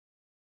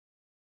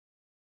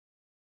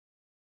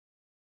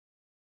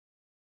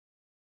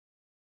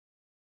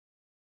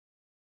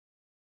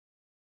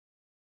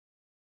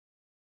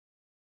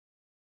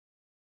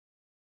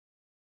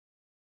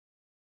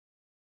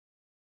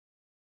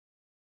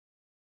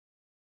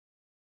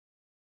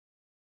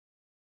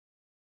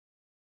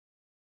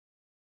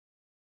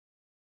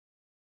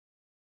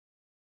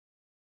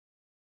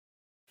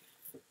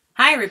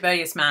Hi everybody,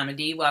 it's Mama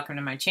D. Welcome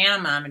to my channel,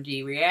 Mama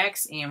D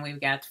Reacts, and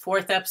we've got the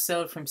 4th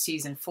episode from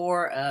Season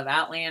 4 of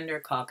Outlander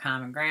called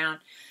Common Ground.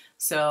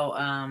 So,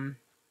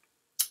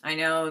 I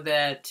know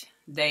that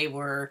they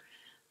were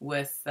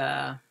with,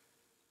 they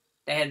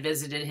had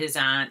visited his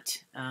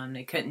aunt.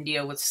 They couldn't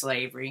deal with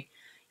slavery,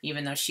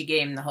 even though she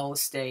gave him the whole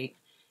estate.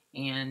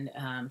 And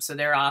so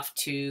they're off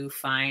to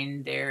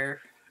find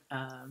their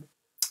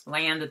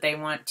land that they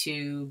want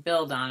to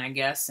build on, I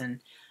guess,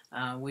 and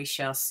we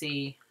shall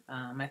see.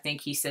 I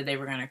think he said they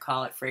were going to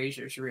call it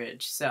Fraser's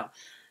Ridge. So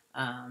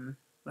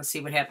let's see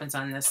what happens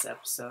on this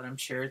episode. I'm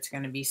sure it's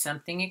going to be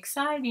something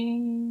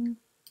exciting.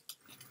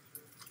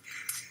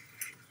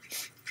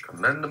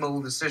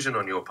 Commendable decision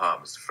on your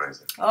part, Mr.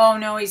 Fraser. Oh,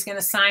 no, he's going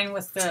to sign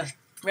with the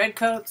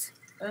redcoats?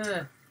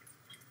 Ugh.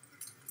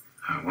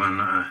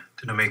 One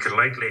didn't make it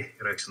likely,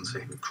 Your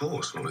Excellency. Of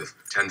course, well, with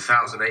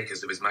 10,000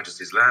 acres of His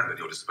Majesty's land at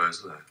your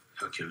disposal, a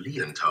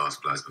Herculean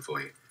task lies before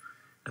you.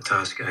 A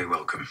task I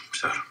welcome,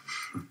 sir.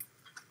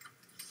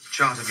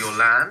 Chart of your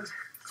land.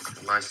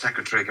 My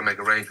secretary can make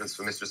arrangements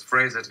for Mistress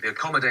Fraser to be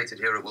accommodated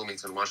here at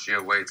Wilmington while she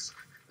awaits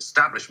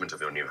establishment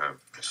of your new home.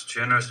 It's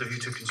generous of you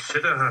to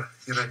consider her,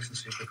 Your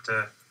Excellency,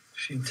 but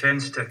she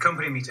intends to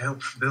accompany me to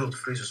help build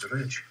Fraser's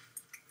Ridge.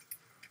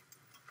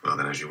 Well,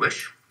 then, as you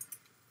wish.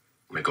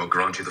 May God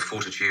grant you the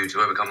fortitude to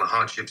overcome the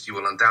hardships you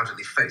will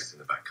undoubtedly face in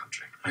the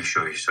backcountry. I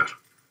assure you, sir.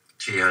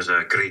 She has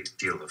a great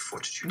deal of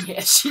fortitude.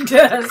 Yes, she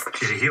does.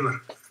 She's a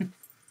healer.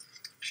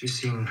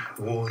 She's seen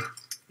war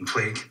and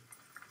plague.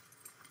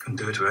 Couldn't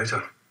do it without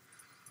her.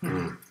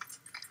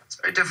 It's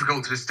very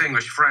difficult to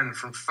distinguish friend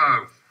from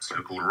foe.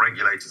 So-called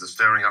regulators are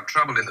stirring up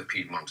trouble in the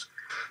Piedmont.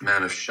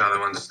 Men of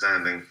shallow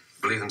understanding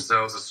believe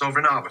themselves as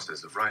sovereign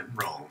arbiters of right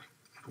and wrong.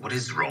 But what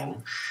is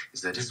wrong is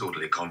their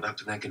disorderly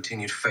conduct and their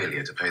continued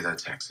failure to pay their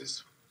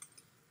taxes.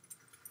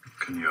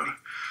 Can your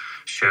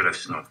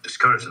sheriffs not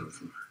discourage them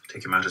from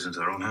taking matters into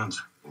their own hands?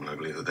 Well, I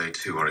believe that they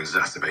too are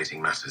exacerbating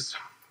matters.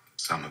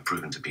 Some have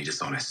proven to be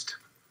dishonest.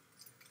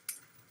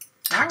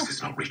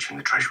 Taxes not reaching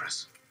the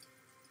treasurers.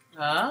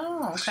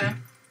 Oh, okay.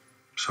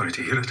 Sorry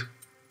to hear it.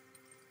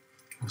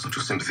 It's not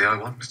your sympathy I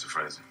want, Mr.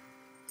 Fraser.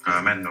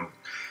 I meant no.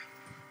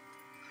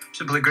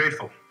 Simply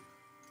grateful.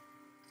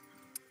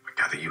 I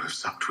gather you have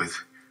supped with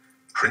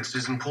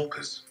princes and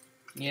paupers.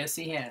 Yes,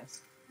 he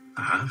has.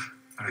 I have,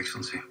 Your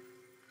Excellency.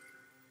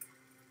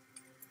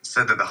 It's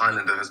said that the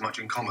Highlander has much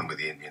in common with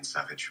the Indian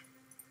savage.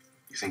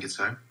 You think it's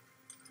so?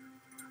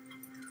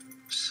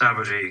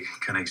 Savagery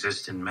can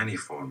exist in many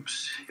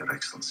forms, Your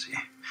Excellency.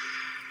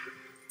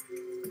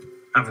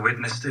 I've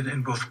witnessed it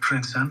in both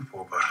prince and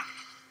pauper.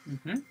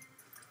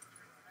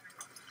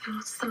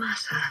 What's the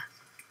matter?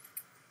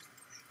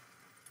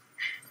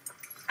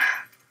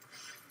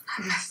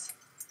 I miss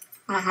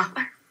my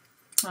mother.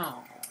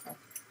 Oh.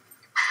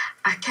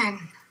 I ken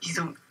you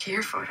don't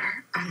care for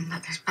her and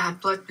that there's bad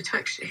blood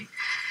betwixt you.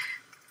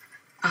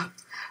 But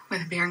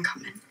with a bairn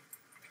coming,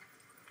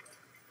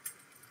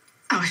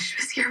 I wish she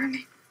was here with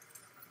me.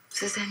 If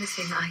there's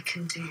anything I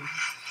can do.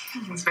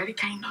 It's very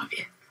kind of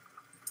you.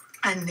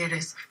 And there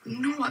is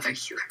no other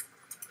healer.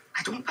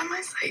 I don't by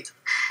my side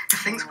if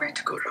things were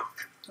to go wrong.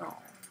 Oh.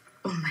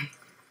 Only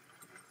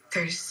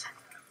there's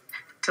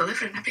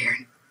delivering a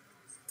bairn.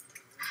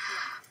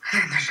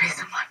 And then there's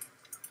raising one.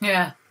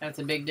 Yeah, that's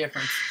a big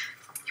difference.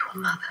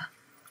 Your mother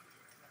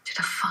did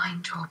a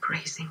fine job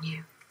raising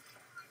you.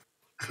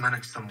 I've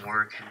managed some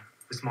work and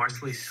was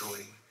morsely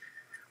sewing.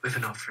 We've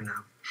enough for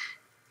now.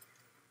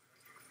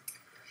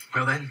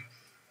 Well then,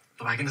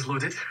 the wagon is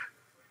loaded.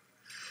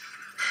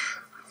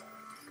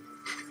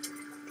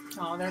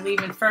 Oh, they're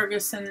leaving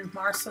Fergus and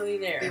Marcelly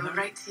there. We will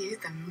write to you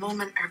the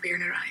moment our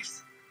bairn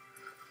arrives.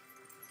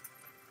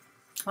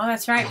 Oh,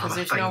 that's right, We'll because have a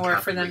there's fine nowhere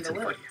cabin for them to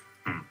waiting for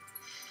live. you.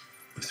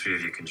 The three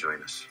of you can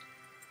join us.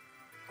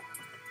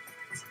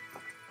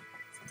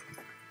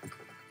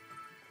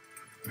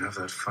 You have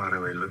that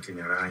faraway look in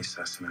your eyes,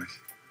 Sassenach.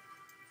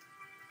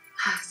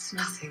 It's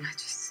nothing, I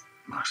just...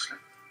 Marcelly.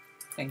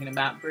 Thinking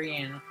about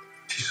Brianna.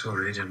 She's so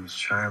radiant as a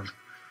child.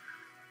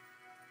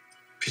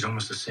 She's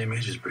almost the same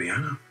age as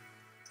Brianna.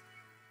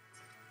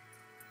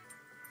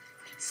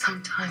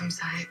 Sometimes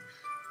I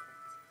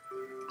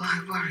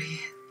worry.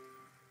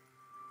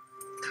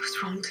 It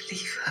was wrong to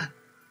leave her.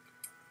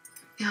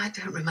 Yeah, I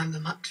don't remember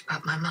much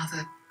about my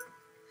mother.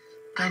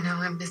 But I know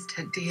I missed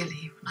her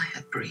dearly when I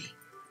had Bree.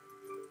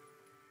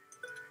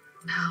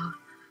 Now,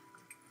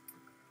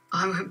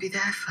 I won't be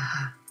there for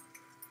her.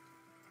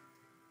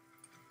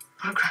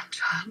 Our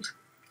grandchild.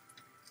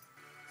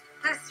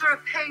 This for a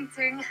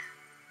painting.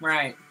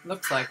 Right,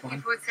 looks like one.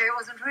 People would say it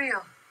wasn't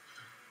real.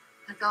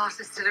 That the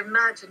artist had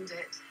imagined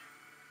it.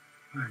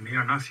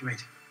 Near enough, you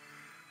mate.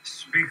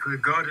 Speak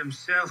with God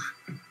himself.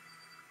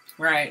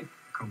 Right.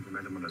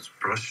 Compliment him on his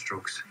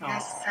brushstrokes.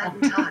 Yes, Aw.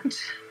 and touch.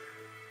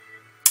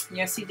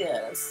 Yes, he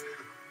does.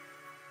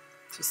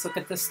 Just look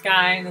at the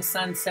sky and the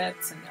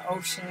sunsets and the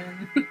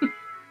ocean.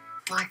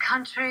 My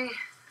country,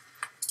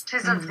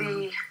 'tis of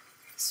thee,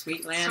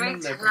 Sweet land of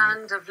sweet liberty.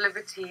 land of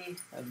liberty.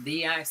 Of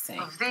thee I sing.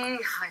 Of thee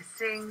I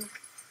sing.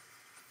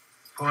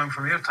 Poem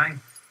from your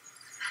time.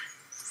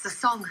 It's the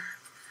song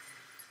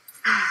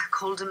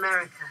Called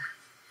America.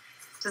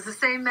 It is the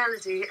same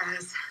melody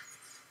as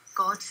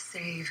God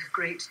Save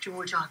Great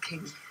George our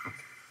King.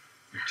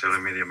 You're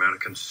telling me the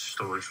Americans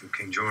stole it from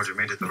King George and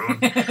made it their own?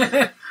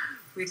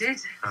 We did.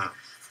 Ah.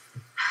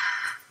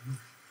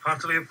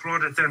 Heartily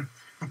applaud it then.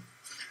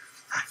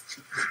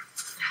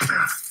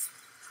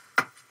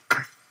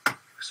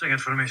 Sing it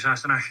for me,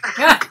 Sassenach.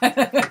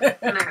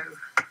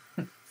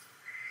 No.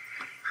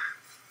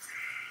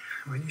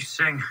 When you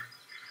sing,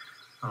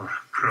 oh,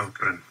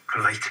 proper and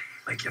polite,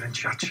 like you're in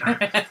church,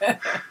 I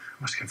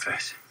must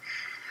confess,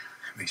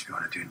 it makes me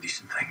want to do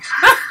indecent things.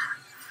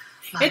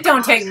 It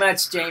don't take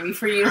much, Jamie,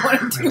 for you to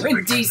want to do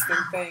indecent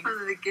things. Well,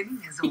 the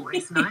beginning is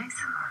always nice.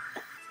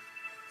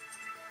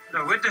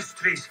 The witness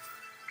trees,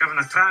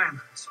 Governor Tryon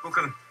spoke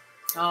of them.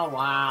 Oh,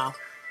 wow.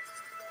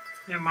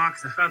 They mark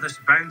the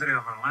furthest boundary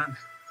of our land.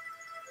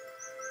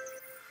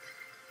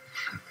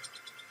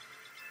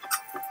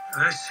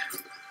 This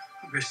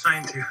will be a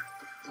sign to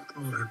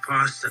all who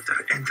pass that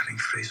they're entering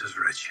Fraser's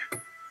Ridge.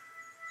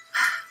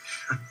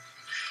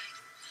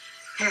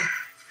 Here.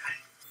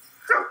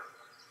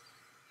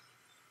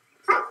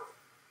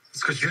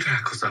 It's got your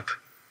hackles up.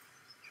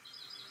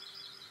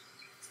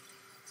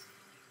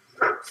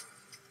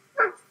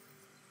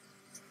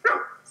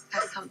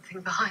 There's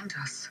something behind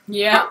us.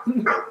 Yeah.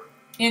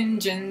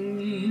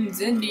 Indians.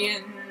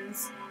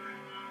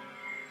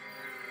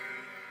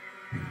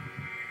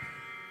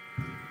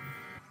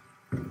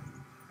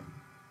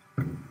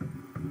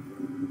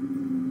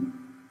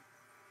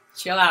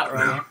 Chill out,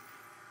 Roland. Now,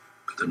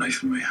 put the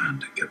knife in my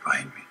hand and get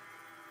behind me.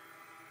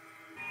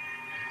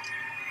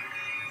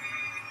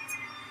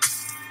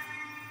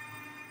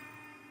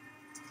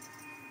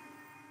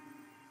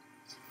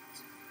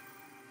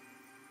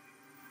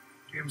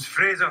 James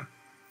Fraser.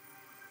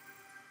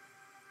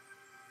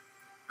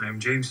 I'm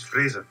James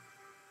Fraser.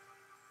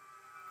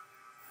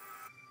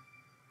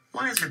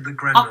 Why is it the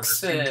grandmother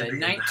Oxford, seem to be in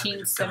the habit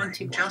of 1971.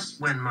 dying just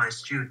when my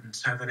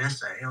students have an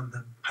essay on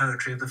the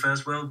poetry of the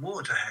First World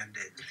War to hand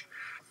in?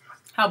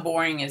 How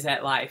boring is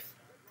that life?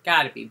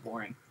 Gotta be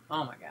boring.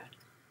 Oh my god.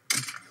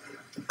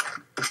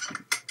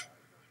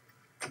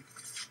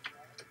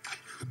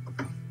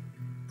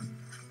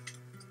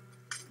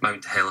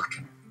 Mount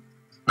Helican,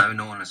 now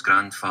known as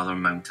Grandfather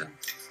Mountain.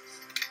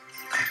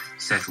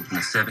 Settled in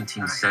the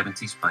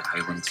 1770s by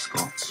Highland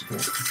Scots.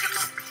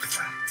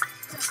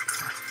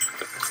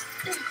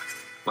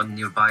 One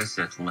nearby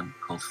settlement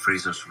called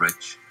Fraser's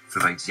Ridge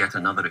provides yet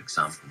another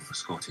example of a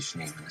Scottish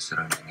name in the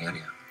surrounding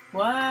area.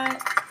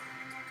 What?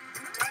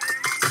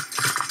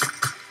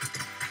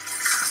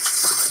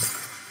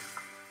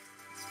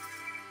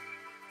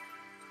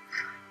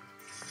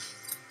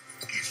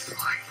 Good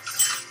boy.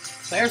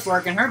 Claire's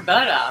working her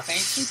butt off, ain't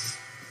she?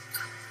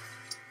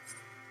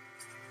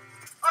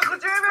 Uncle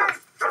Jamie!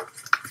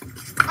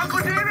 Uncle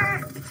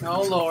Jamie!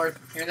 Oh Lord,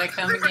 here they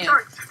come again.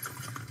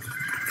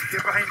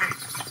 Get behind me.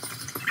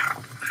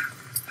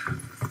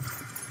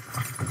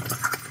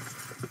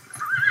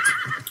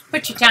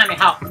 Put your Tommy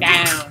Hawk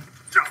down.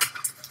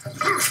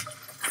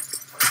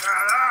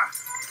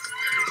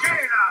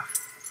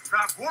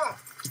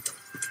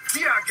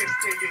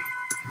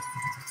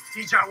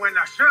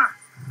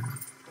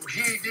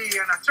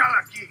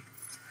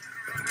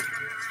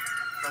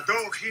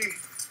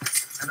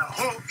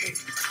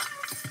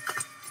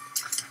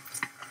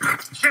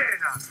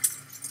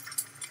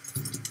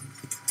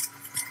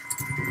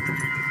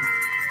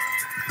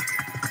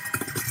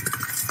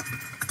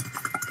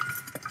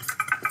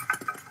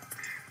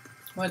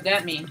 What'd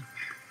that mean?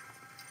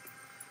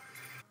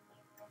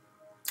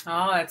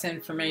 Oh, that's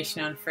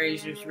information on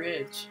Fraser's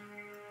Ridge,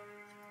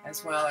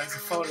 as well as a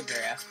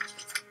photograph.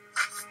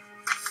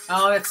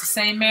 Oh, that's the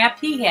same map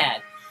he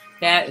had.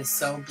 That is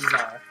so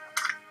bizarre.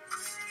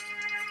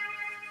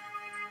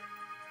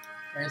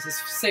 There's his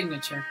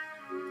signature.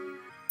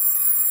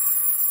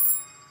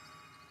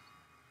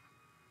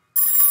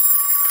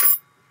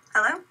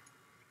 Hello?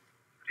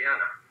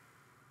 Brianna.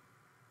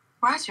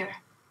 Roger.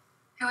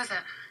 Who is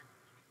it?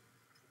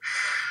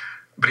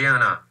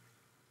 Brianna,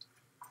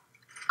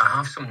 I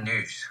have some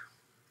news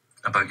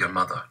about your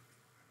mother.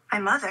 My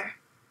mother?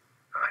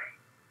 Aye.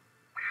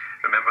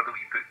 Remember the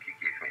wee book you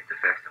gave me at the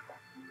festival?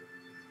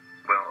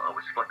 Well, I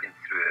was flipping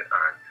through it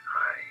and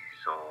I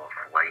saw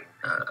a line,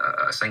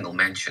 a single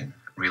mention,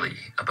 really,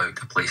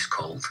 about a place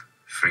called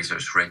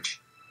Fraser's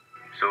Ridge.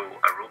 So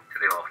I wrote to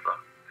the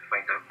author to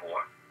find out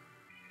more.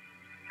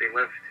 They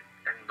lived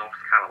in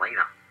North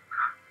Carolina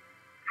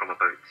from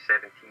about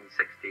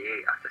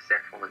 1768 at a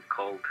settlement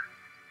called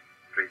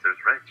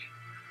Fraser's Ridge.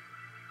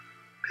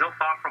 It's not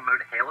far from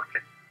Mount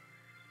Helican,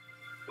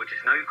 which is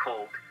now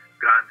called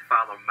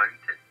Grandfather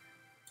Mountain.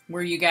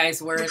 Where you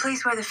guys were? The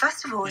place where the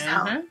festival was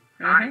held.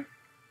 Aye.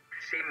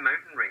 Same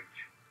mountain range.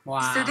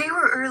 Wow. So they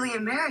were early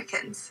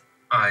Americans.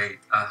 I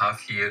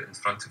have here in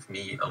front of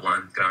me a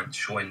land grant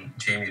showing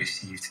Jamie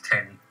received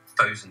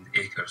 10,000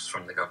 acres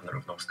from the governor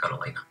of North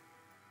Carolina.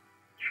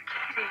 You're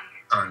kidding.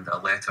 And a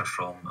letter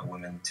from a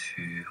woman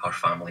to her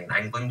family in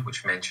England,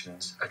 which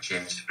mentions a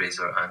James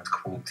Fraser and,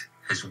 quote,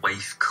 his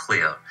wife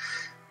Claire,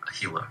 a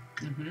healer.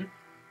 Mm-hmm.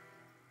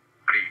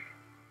 Bree,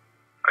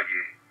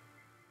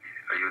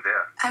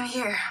 I'm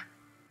here.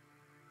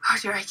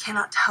 Roger, I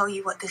cannot tell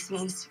you what this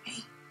means to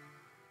me.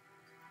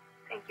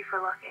 Thank you for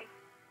looking.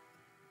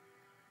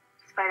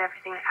 Despite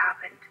everything that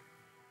happened.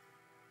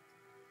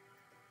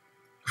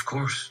 Of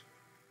course.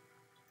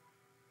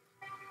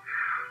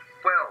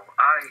 Well,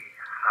 I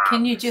have...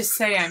 Can you just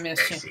say I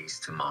miss you? essays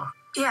tomorrow.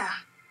 Yeah.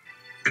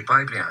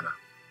 Goodbye, Brianna.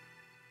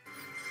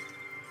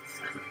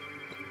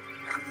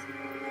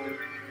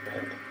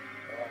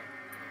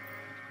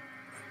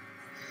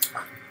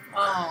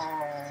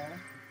 Oh.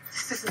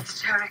 This isn't a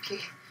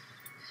Cherokee.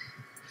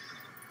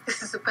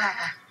 This is a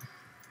bear.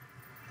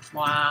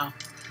 Wow.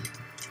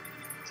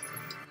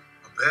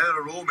 A bear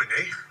a roaming,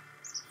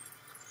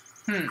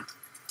 eh?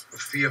 A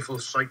fearful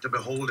sight to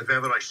behold if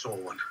ever I saw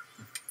one.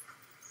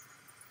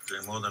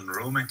 Doing more than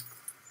roaming.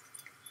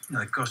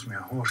 Yeah, it cost me a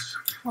horse.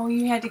 Oh,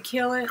 you had to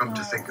kill it? Come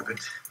to think of it,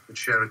 the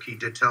Cherokee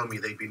did tell me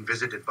they'd been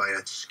visited by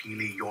a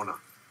Skeely Yona.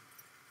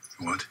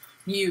 What?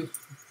 You.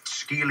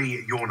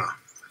 Skeely Yona.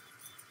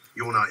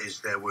 Yona is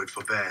their word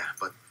for bear,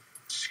 but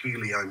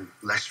Skeely I'm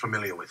less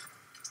familiar with.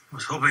 I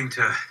was hoping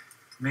to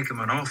make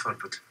him an offer,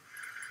 but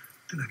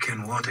didn't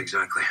ken what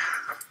exactly.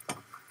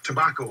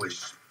 Tobacco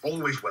is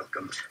always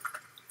welcomed.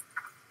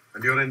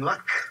 And you're in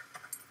luck.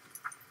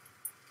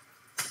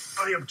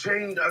 I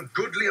obtained a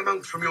goodly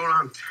amount from your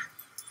aunt.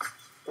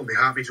 I'll be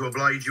happy to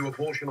oblige you a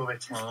portion of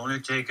it. I'll only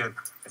take it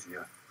if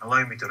you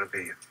allow me to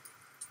repay you.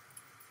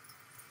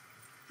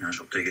 I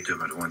shall take it to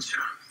him at once.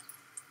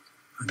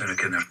 I don't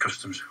ken their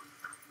customs.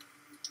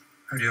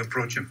 How do you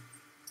approach him?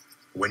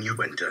 When you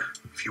enter,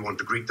 if you want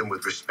to greet them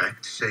with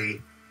respect,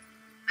 say,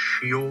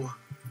 Shio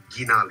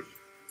Ginali.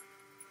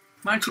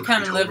 Why don't you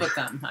come and live with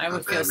them? I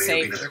would feel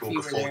safer if you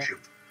were there.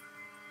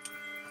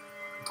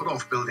 Put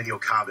off building your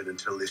cabin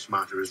until this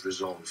matter is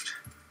resolved.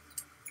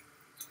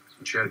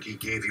 The Cherokee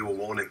gave you a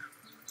warning.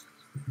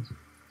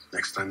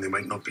 Next time they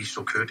might not be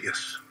so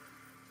courteous.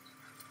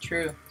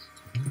 True.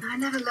 I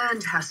never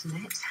learned how to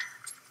knit.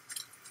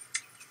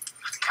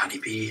 That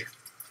can't be.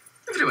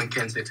 Everyone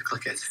kens how to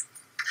click it.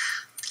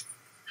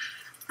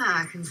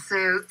 I can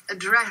sew a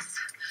dress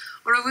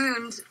or a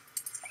wound,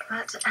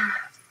 but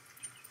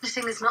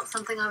knitting is not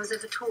something I was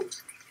ever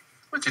taught.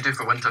 What'd you do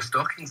for winter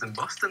stockings in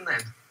Boston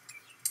then?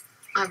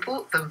 I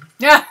bought them.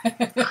 Yeah.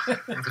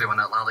 Everyone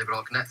at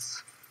Lallybrock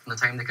knits from the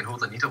time they can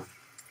hold a needle.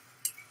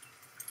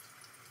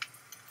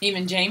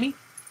 Even Jamie?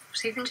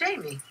 Was even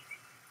Jamie?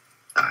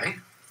 Aye.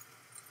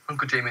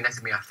 Uncle Jamie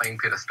knitted me a fine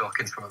pair of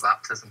stockings for my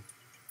baptism.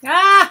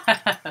 Ah!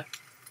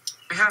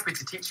 Be happy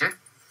to teach you.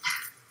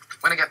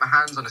 When I get my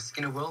hands on a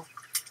skein of wool,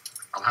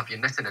 I'll have you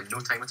knitting in no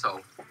time at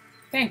all.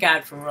 Thank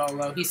God for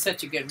Rolo. He's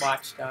such a good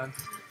watchdog.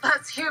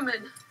 That's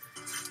human.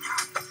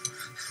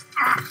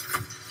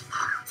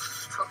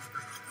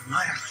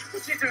 Maya.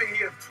 What's he doing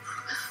here?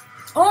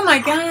 Oh my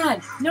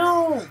God!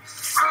 No!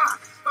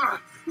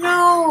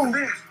 No!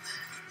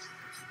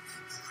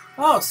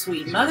 Oh,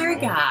 sweet Mother of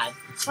God.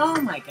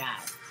 Oh my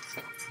God.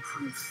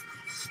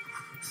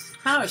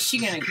 How is she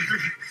gonna...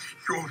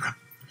 Yona.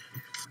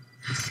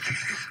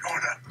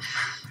 Yona.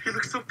 He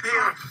looks so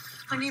pale.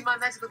 I need my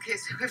medical kit.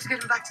 We have to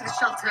get him back to the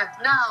shelter.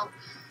 Now.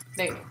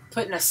 They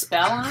putting a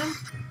spell on him?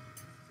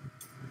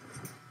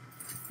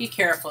 Be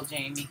careful,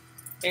 Jamie.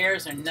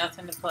 Bears are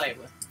nothing to play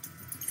with.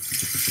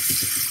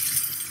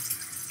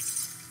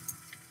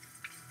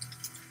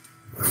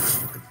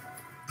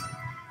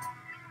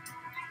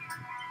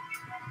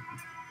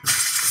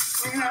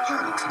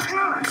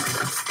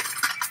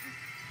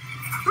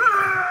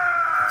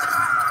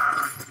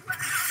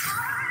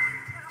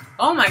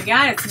 Oh my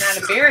God, it's not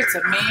a bear, it's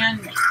a man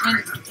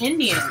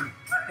Indian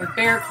with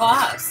bear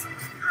claws.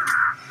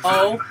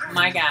 Oh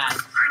my God.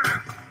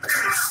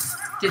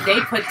 Did they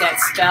put that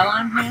spell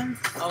on him?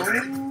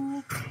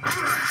 Oh.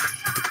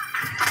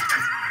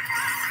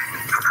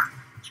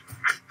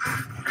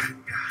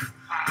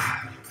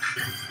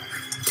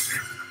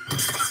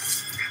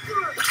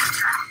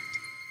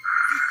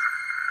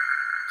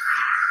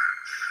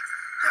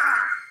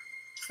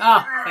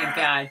 Oh, thank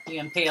God. You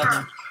impaled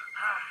him.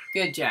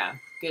 Good job.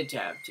 Good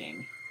job,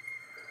 Jamie.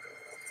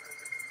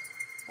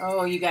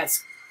 Oh, you got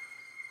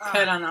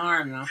cut on the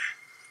arm, though.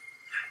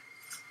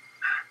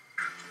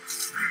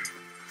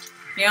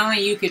 Yeah,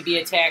 only you could be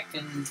attacked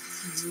and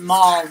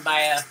mauled by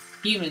a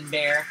human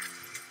bear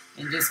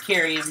and just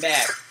carry him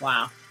back.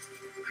 Wow.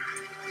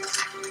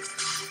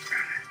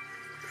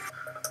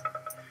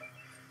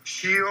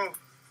 Shio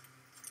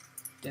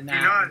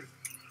Denied. Ginali.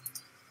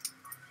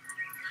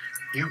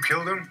 You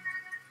killed him?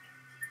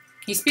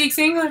 He speaks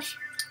English?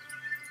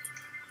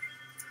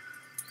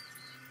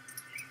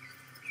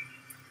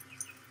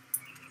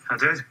 I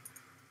did.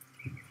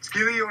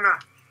 Skeely Yona.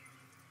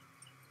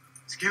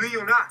 Skeely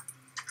Yona.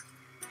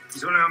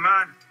 He's only a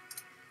man,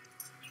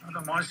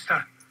 not a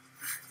monster.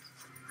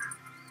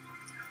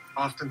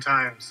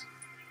 Oftentimes,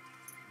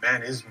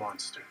 man is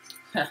monster.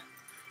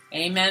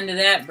 Amen to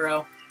that,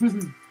 bro.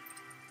 You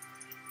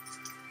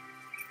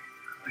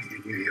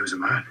knew he was a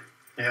man.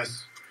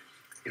 Yes,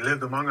 he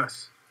lived among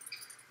us.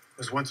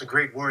 Was once a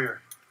great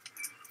warrior.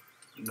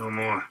 No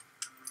more.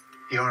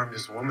 He harmed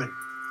his woman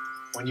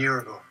 1 year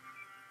ago.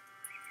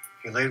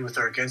 He laid with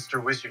her against her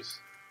wishes.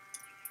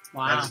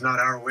 Wow. That is not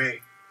our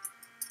way.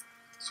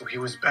 So he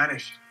was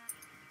banished.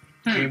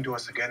 Came to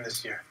us again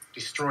this year,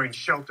 destroying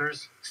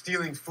shelters,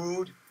 stealing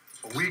food.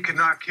 But we could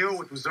not kill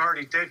what was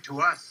already dead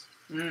to us.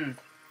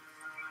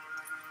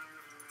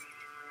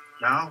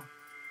 Now,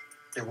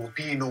 there will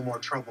be no more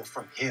trouble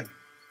from him.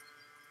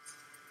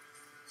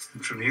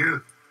 And from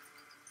you.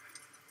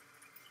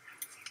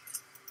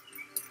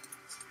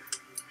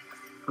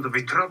 But there'll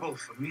be trouble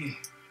for me,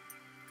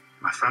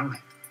 my family.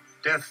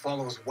 Death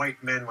follows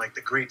white men like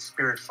the Great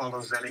Spirit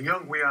follows them. And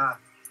young we are.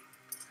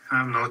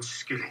 I'm not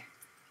skilly.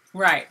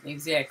 Right,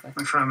 exactly.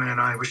 My family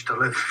and I wish to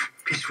live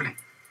peacefully.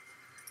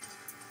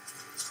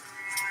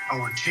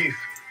 Our chief,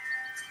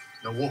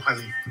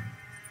 Nawohali,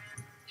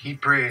 he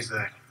prays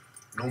that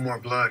no more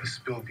blood is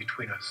spilled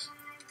between us.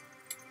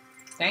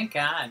 Thank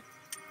God.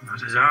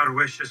 That is our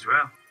wish as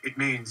well. It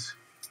means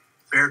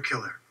bear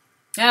killer.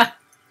 Ah,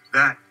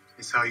 That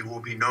is how you will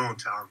be known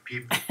to our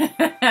people.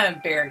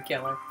 bear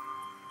killer.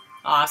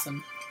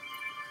 Awesome.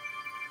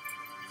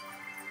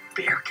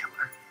 Bear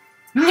killer.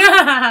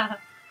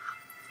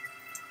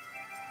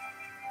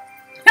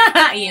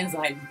 Ian's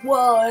like,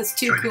 whoa, that's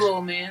too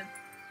cool, man.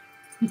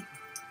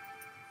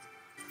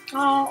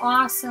 Oh,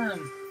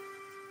 awesome.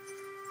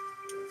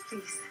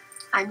 Please,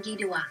 I'm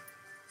Gidua.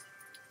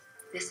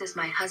 This is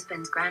my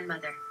husband's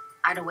grandmother,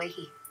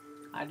 Adawehi.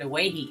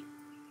 Adawehi.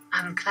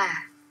 I'm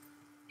Claire.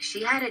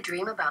 She had a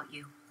dream about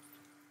you.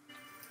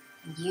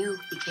 You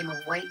became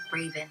a white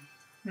raven.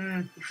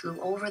 You flew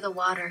over the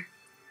water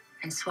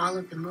and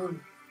swallowed the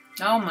moon.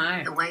 Oh,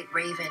 my. The white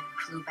raven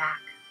flew back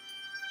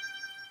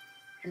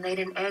and laid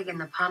an egg in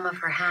the palm of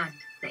her hand.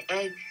 The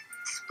egg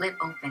split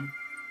open,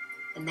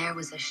 and there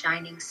was a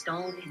shining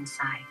stone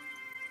inside.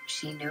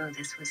 She knew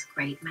this was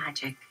great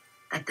magic,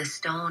 that the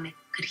stone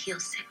could heal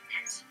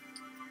sickness.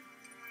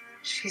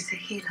 She's a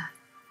healer.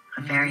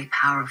 A very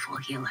powerful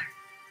healer.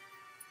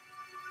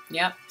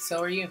 Yep,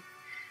 so are you.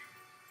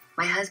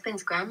 My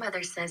husband's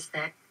grandmother says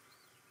that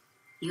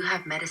you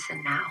have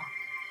medicine now,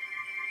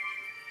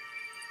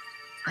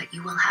 but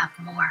you will have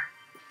more.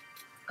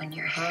 When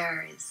your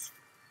hair is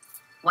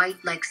white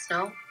like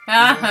snow, you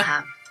will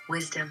have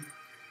wisdom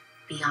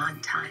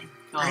beyond time.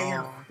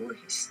 Aww.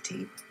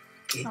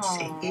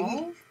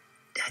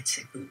 That's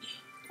a goodie.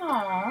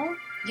 Aww.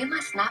 You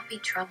must not be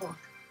troubled.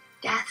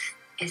 Death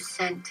is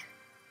sent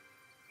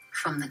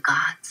from the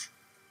gods.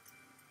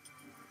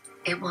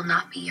 It will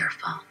not be your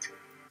fault.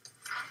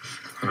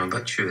 I'm a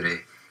bit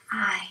cheery.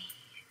 Aye.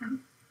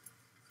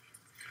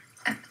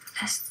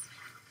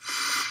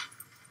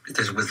 It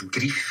is with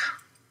grief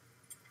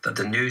that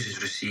the news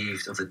is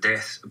received of the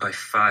death by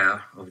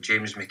fire of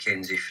James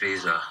Mackenzie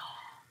Fraser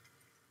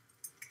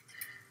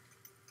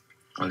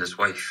and his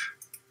wife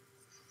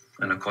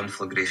in a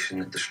conflagration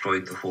that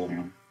destroyed the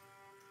home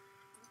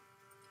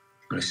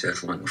and the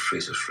settlement of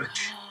Fraser's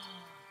Ridge.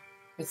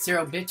 It's their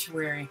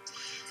obituary.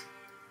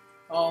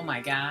 Oh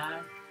my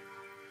God.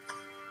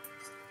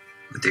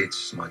 The date's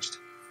smudged.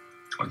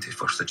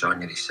 21st of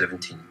January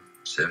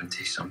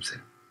 1770 something.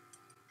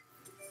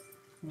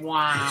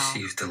 Wow.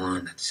 They received the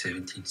land in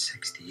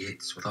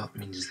 1768, so that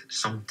means that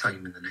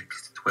sometime in the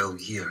next 12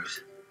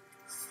 years,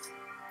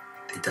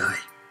 they die.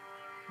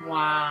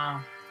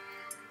 Wow.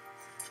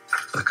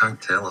 I can't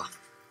tell her.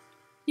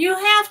 You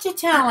have to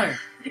tell her.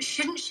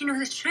 Shouldn't she know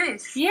the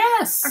truth?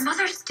 Yes. Her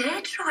mother's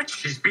dead, Roger.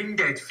 She's been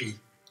dead, Fee.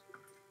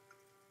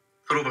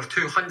 For over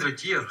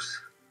 200 years.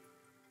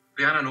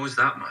 Brianna knows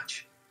that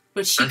much.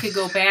 But she could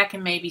go back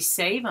and maybe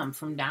save him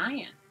from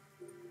dying.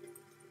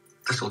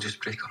 This'll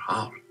just break her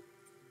heart.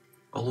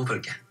 All over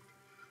again.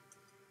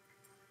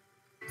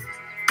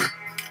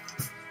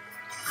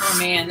 Oh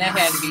man, that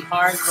had to be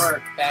hard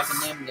work back in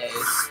them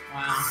days.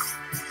 Wow.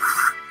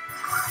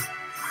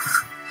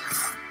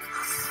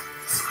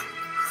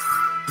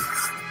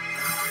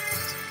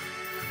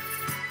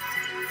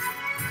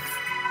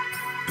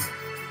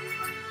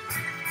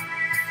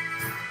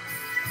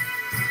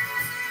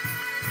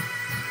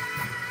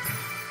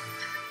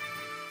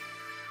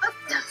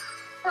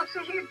 What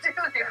are you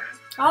doing?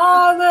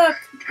 Oh, look.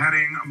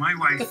 Carrying my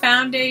wife. The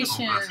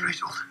foundation. Over the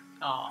threshold.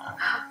 Oh.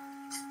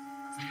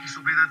 This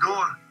will be the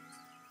door.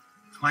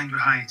 Lined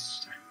with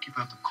hides to keep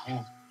out the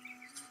cold.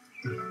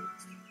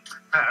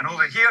 And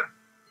over here,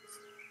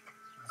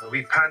 the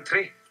wee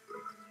pantry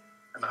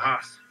and the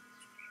hearth.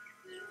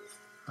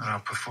 And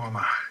I'll perform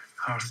a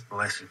hearth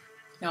blessing.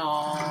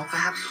 Oh.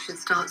 Perhaps you should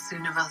start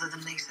sooner rather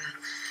than later.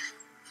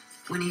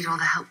 We need all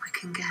the help we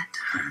can get.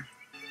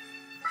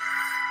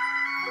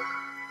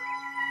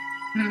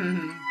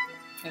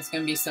 It's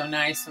gonna be so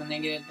nice when they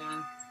get it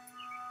done.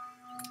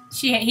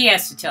 He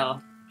has to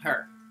tell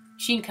her.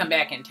 She can come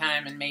back in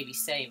time and maybe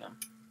save him.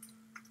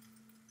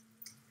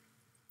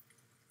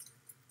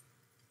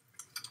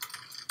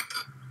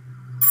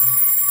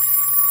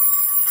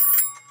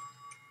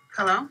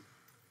 Hello?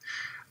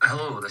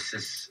 Hello, this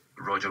is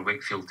Roger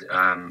Wakefield.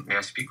 May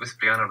I speak with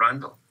Brianna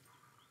Randall?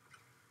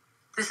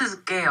 This is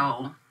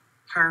Gail,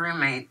 her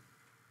roommate.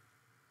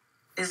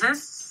 Is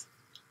this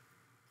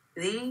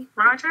the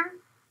Roger?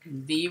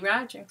 The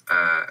Roger.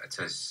 It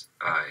is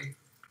I.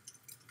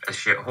 Is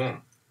she at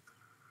home?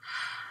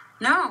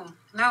 No,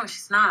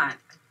 she's not.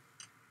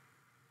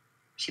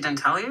 She didn't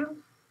tell you?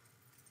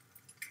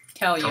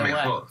 Tell Tell me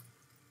what? what?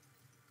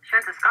 She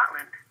went to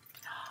Scotland.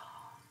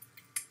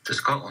 To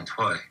Scotland?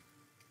 Why?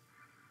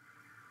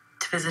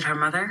 To visit her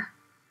mother?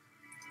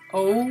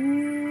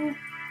 Oh.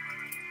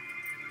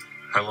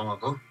 How long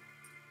ago?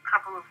 A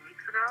couple of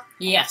weeks ago.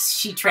 Yes,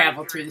 she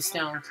traveled through the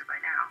stones. By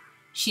now.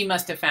 She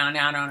must have found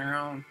out on her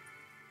own.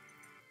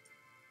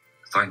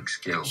 Thanks,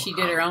 Gil. She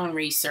did her own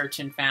research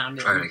and found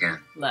it. Try it again.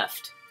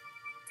 Left.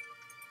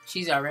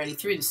 She's already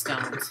through the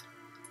stones.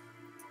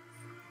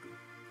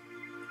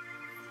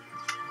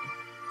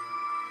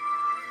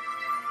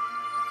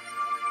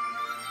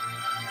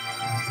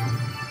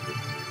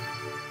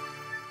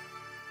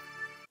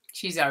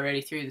 She's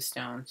already through the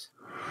stones.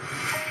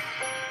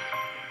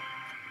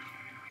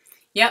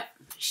 Yep,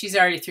 she's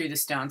already through the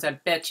stones. I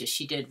bet you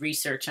she did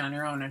research on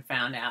her own and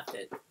found out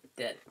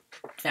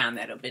found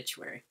that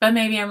obituary. But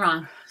maybe I'm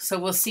wrong. So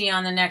we'll see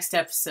on the next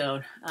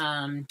episode.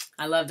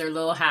 I love their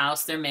little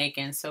house they're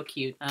making. So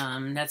cute.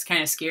 That's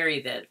kind of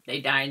scary that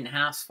they died in a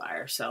house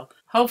fire. So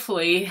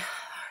hopefully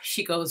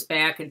she goes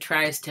back and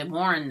tries to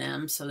warn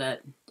them so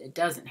that it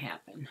doesn't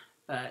happen.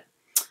 But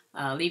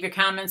leave your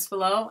comments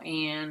below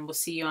and we'll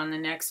see you on the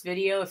next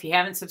video. If you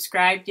haven't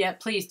subscribed yet,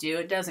 please do.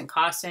 It doesn't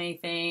cost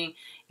anything.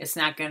 It's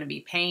not going to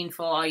be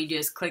painful. All you do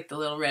is click the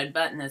little red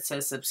button that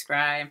says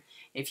subscribe.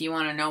 If you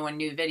want to know when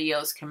new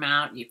videos come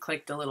out, you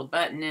click the little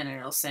button and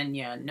it'll send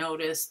you a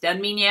notice.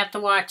 Doesn't mean you have to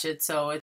watch it, so